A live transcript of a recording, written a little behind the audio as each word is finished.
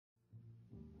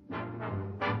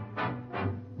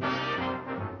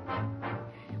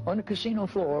On the casino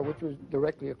floor, which was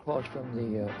directly across from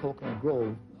the Coconut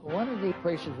Grove, one of the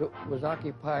places was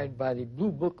occupied by the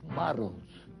Blue Book models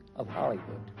of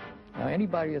Hollywood. Now,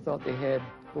 anybody that thought they had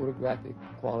photographic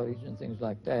qualities and things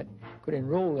like that could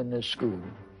enroll in this school.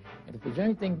 And if there's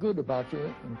anything good about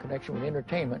you in connection with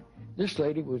entertainment, this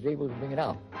lady was able to bring it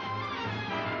out.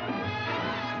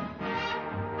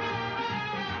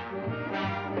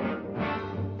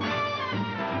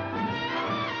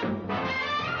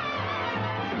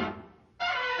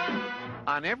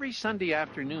 On every Sunday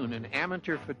afternoon, an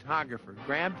amateur photographer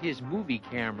grabbed his movie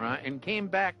camera and came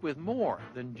back with more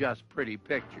than just pretty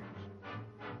pictures.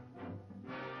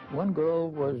 One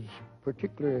girl was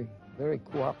particularly very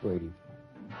cooperative.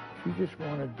 She just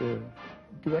wanted to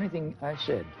do anything I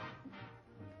said.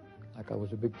 Like I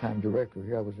was a big-time director,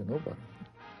 here I was a nobody.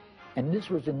 And this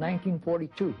was in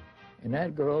 1942, and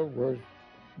that girl was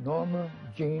Norma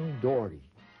Jean Doherty.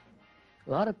 A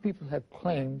lot of people have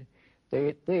claimed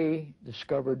they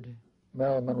discovered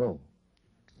Marilyn Monroe.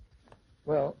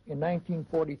 Well, in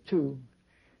 1942,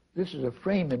 this is a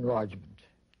frame enlargement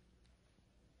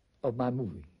of my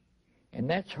movie, and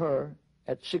that's her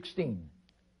at 16.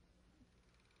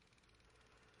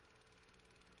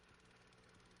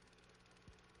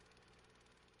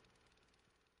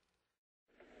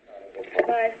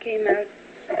 Five came out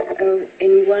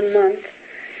in 1 month,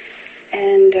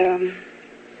 and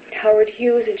Howard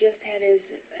Hughes had just had his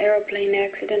aeroplane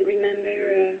accident,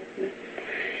 remember?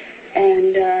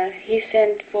 And he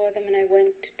sent for them, and I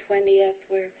went to 20th,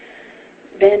 where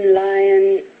Ben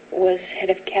Lyon was head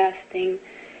of casting.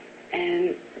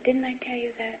 And didn't I tell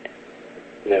you that?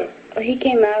 No. Well, he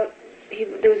came out.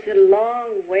 There was a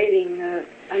long waiting on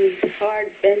these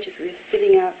hard benches. We were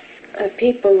sitting out.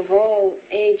 People of all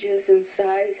ages and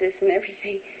sizes and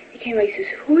everything. He came out, he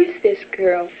says, "Who is this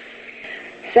girl?"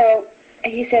 So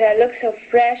he said, "I look so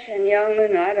fresh and young,"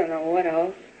 and I don't know what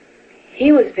all.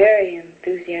 He was very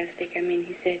enthusiastic. I mean,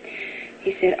 he said,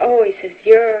 "Oh," he says,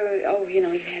 he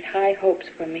had high hopes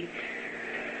for me.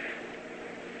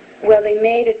 Well, they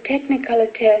made a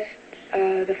Technicolor test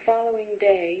the following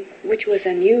day, which was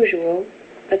unusual,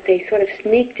 but they sort of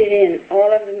sneaked it in.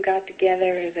 All of them got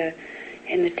together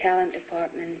in the talent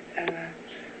department, and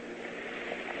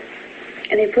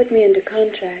they put me under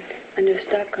contract, under a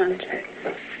stock contract,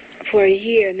 for a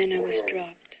year, and then I was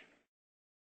dropped.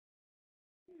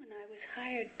 When I was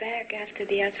hired back after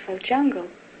the Asphalt Jungle,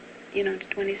 the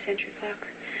 20th Century Fox,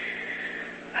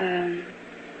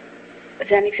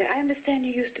 Zanuck said, "I understand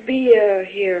you used to be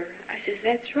here." I says,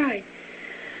 "That's right."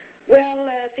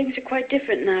 "Well, things are quite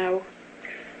different now."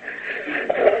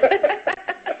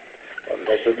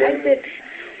 I said,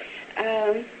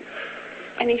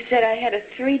 and he said I had a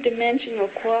three-dimensional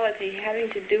quality having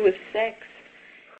to do with sex.